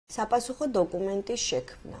საპასუხო დოკუმენტის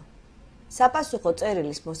შექმნა. საპასუხო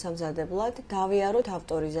წერილის მოსამზადებლად გავიაროთ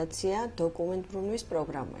ავტორიზაცია დოკუმენტბრუნვის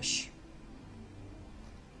პროგრამაში.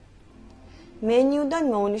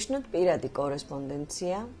 მენიუდან მოვნიშნოთ პირადი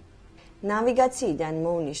კორესპონდენცია, ნავიგაციიდან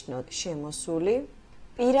მოვნიშნოთ შემოსული,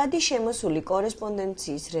 პირადი შემოსული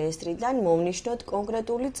კორესპონდენციის რეესტრიდან მოვნიშნოთ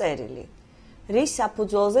კონკრეტული წერილი, რის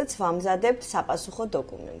საფუძველზეც ვამზადებთ საპასუხო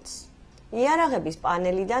დოკუმენტს. იარაღების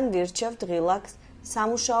პანელიდან ვირჩევთ ღილაკს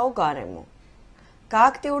სამუშაო გარემო.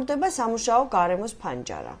 გააქტიურდება სამუშაო გარემოს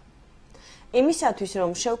ფანჯარა. იმისათვის,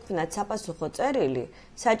 რომ შევქმნათ საპასუხო წერილი,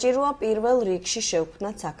 საჭიროა პირველ რიგში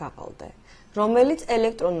შევქმნათ საქაღალდე, რომელიც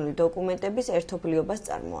ელექტრონული დოკუმენტების ერთობლიობას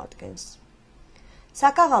წარმოადგენს.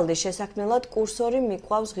 საქაღალდის შესაქმნელად კურსორი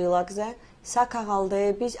მიყვავს ღილაკზე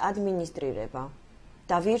საქაღალდეების ადმინისტრირება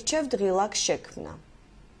და ვირჩევთ ღილაკს შექმნა.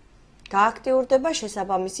 გააქტიურდება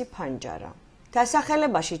შესაბამისი ფანჯარა.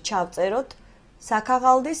 დასახელებაში ჩავწეროთ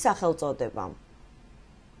საქაღალდის სახელწოდება.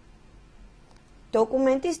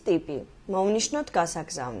 დოკუმენტის ტიპი, მოვნიშნოთ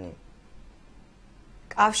გასაგზავნი.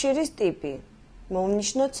 კავშირის ტიპი,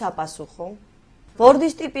 მოვნიშნოთ საპასუხო.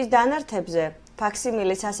 ვორდის ტიპის დანართებზე,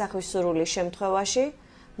 ფაქსიმილე სასახვის სურვილის შემთხვევაში,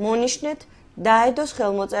 მონიშნეთ დაედოს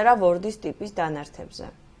ხელმოწერა ვორდის ტიპის დანართებზე.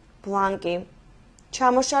 ბლანკი.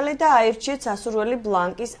 ჩამოშალეთ და აირჩიეთ სასურველი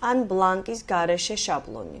ბლანკის ან ბლანკის გარეშე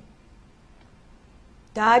შაბლონი.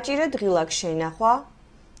 დააჭირეთ ღილაკს შენახვა,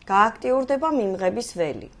 გააქტიურდება მიმღების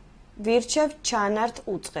ველი. ვირჩევთ ჩანართ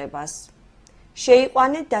უწყებას.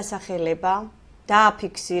 შეიყვანეთ დასახელება,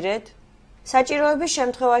 დააფიქსირეთ. საჭიროების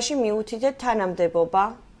შემთხვევაში მიუთითეთ თანამდებობა,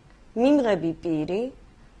 მიმღები პირი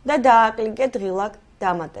და დააკლიკეთ ღილაკ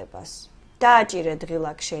დამატებას. დააჭირეთ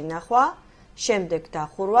ღილაკ შენახვა, შემდეგ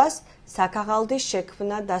დახურვას საქაღალდის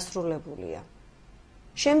შექმნა დასრულებულია.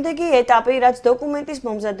 შემდეგი ეტაპი, რაც დოკუმენტის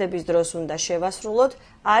მომზადების დროს უნდა შევასრულოთ,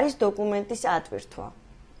 არის დოკუმენტის ატვირთვა.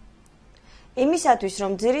 იმისათვის,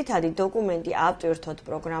 რომ ძირითადი დოკუმენტი ავტვირთოთ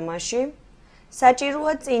პროგრამაში,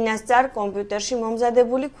 საჭიროა წინასწარ კომპიუტერში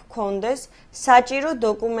მომზადებული გქონდეს საჭირო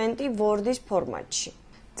დოკუმენტი ვორდის ფორმატში.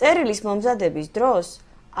 წერილის მომზადების დროს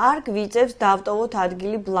არ გვიწევს დავტოვოთ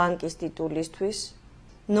ადგილი ბლანკის ტიტულისთვის,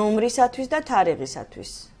 ნომრისათვის და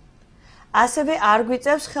თარიღისათვის. ასევე არ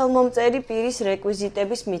გვიწევს ხელმომწერი პირის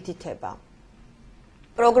რეკვიზიტების მითითება.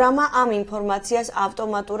 პროგრამა ამ ინფორმაციას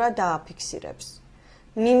ავტომატურად დააფიქსირებს.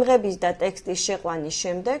 მიმღების და ტექსტის შეყვანის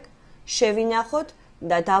შემდეგ შევინახოთ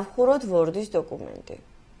და დავხუროთ ვორდის დოკუმენტი.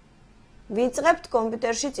 ვიწყებთ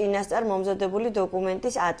კომპიუტერში წინასწარ მომზადებული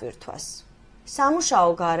დოკუმენტის ატვირთვას. სამუშაო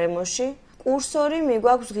გარემოში კურსორი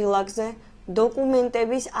მიგვაქვს ღილაკზე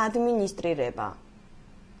დოკუმენტების ადმინისტრირება.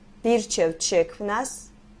 ვირჩევთ შექმნას,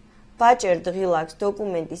 ვაჭერთ ღილაკს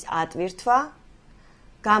დოკუმენტის ატვირთვა,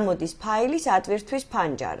 გამოდის ფაილის ატვირთვის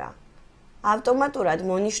ფანჯარა. ავტომატურად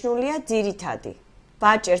მონიშნულია ძირითადი.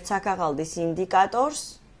 ვაჭერთ საქაღალდის ინდიკატორს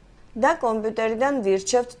და კომპიუტერიდან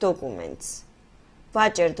ვირჩევთ დოკუმენტს.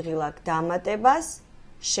 ვაჭერთ ღილაკ დამატებას,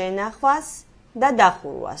 შენახვას და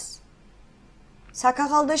დახურვას.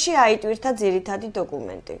 საქაღალდეში აიტვირთა ძირითადი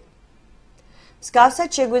დოკუმენტი. მსგავსად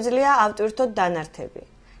შეგვიძლია ავტვირთოთ დანართები.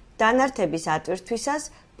 დანართების ატვირთვისას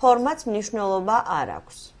ფორმატს მნიშვნელობა არ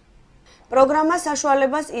აქვს. პროგრამა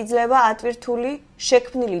საშუალებას იძლევა ატვირთული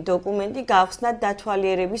შექმნილი დოკუმენტი გავხსნათ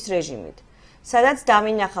დათვალიერების რეჟიმით, სადაც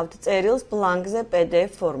დავინახავთ წერილს ბლანკზე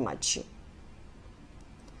PDF ფორმატში.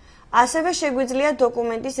 ასევე შეგვიძლია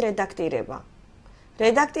დოკუმენტის რედაქტირება.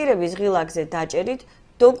 რედაქტირების ღილაკზე დაჭერით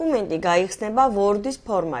დოკუმენტი გაიხსნება ვორდის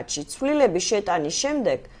ფორმატში. ცვლილების შეტანის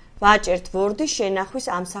შემდეგ ვაჭერთ ვორდის შენახვის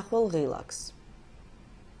ამსახველ ღილაკს.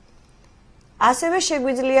 ასევე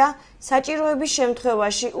შეგვიძლია საჭიროების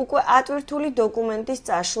შემთხვევაში უკვე ატვირთული დოკუმენტის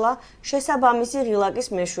წაშლა შესაბამისი ღილაკის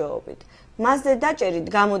მეშვეობით. მათზე დაჭერით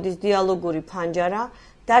გამოდის დიალოგური ფანჯარა,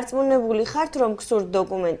 დარწმუნებული ხართ, რომ გსურთ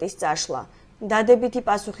დოკუმენტის წაშლა. დადებითი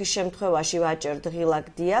პასუხის შემთხვევაში ვაჭერთ ღილაკ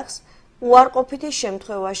დიახს, უარყოფითი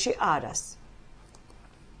შემთხვევაში არას.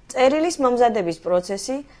 წერილის მომზადების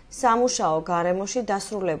პროცესი სამუშაო გარემოში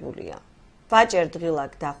დასრულებულია. ვაჭერთ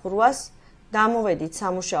ღილაკ დახურვას, დამოვედით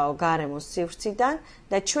სამუშაო გარემოს სივრციდან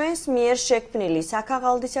და ჩვენს მიერ შექმნილი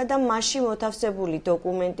საქაღალდისა და მასში მოთავსებული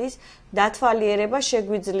დოკუმენტის დათვალიერება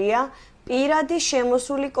შეგვიძლია პირადი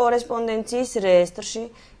შემოსული კორესპონდენციის რეესტრში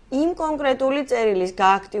იმ კონკრეტული წერილის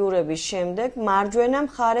გააქტიურების შემდეგ მარჯვენა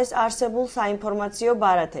მხარეს არსებულ საინფორმაციო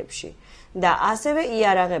ბარათებში და ასევე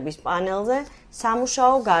იარაღების პანელზე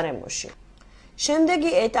სამუშაო გარემოში.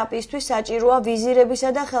 შემდეგი ეტაპისთვის საჭიროა ვიზირებისა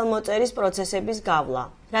და ხელმოწერის პროცესების გავლა,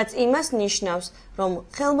 რაც იმას ნიშნავს, რომ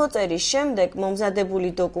ხელმოწერის შემდეგ მომზადებული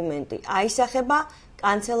დოკუმენტი აისახება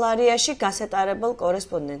კანცელარიაში გასატარებელ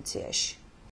კორესპონდენციაში.